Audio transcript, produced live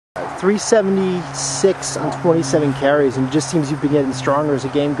376 on 27 carries, and it just seems you've been getting stronger as the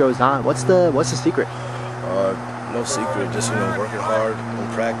game goes on. What's the secret? No secret. Just working hard in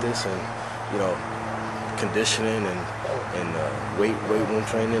practice, and conditioning and weight room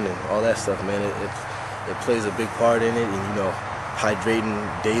training and all that stuff. Man, it plays a big part in it, and hydrating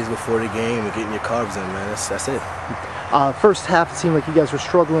days before the game and getting your carbs in. Man, that's it. First half, it seemed like you guys were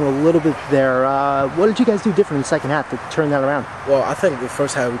struggling a little bit there. What did you guys do different in the second half to turn that around? Well, I think the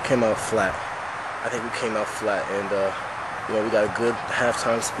first half we came out flat. And we got a good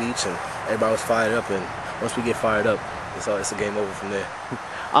halftime speech, and everybody was fired up. And once we get fired up, it's a game over from there.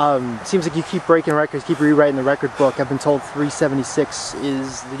 Seems like you keep breaking records, keep rewriting the record book. I've been told 376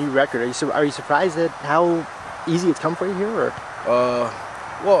 is the new record. Are you surprised at how easy it's come for you here? Or?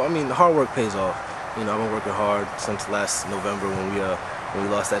 Well, I mean, the hard work pays off. I've been working hard since last November when we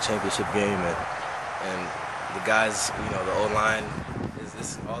lost that championship game, and the guys, the O-line,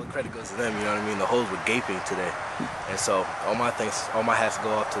 is all the credit goes to them. You know what I mean? The holes were gaping today, and so all my hats go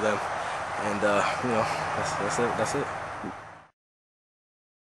off to them, and that's it.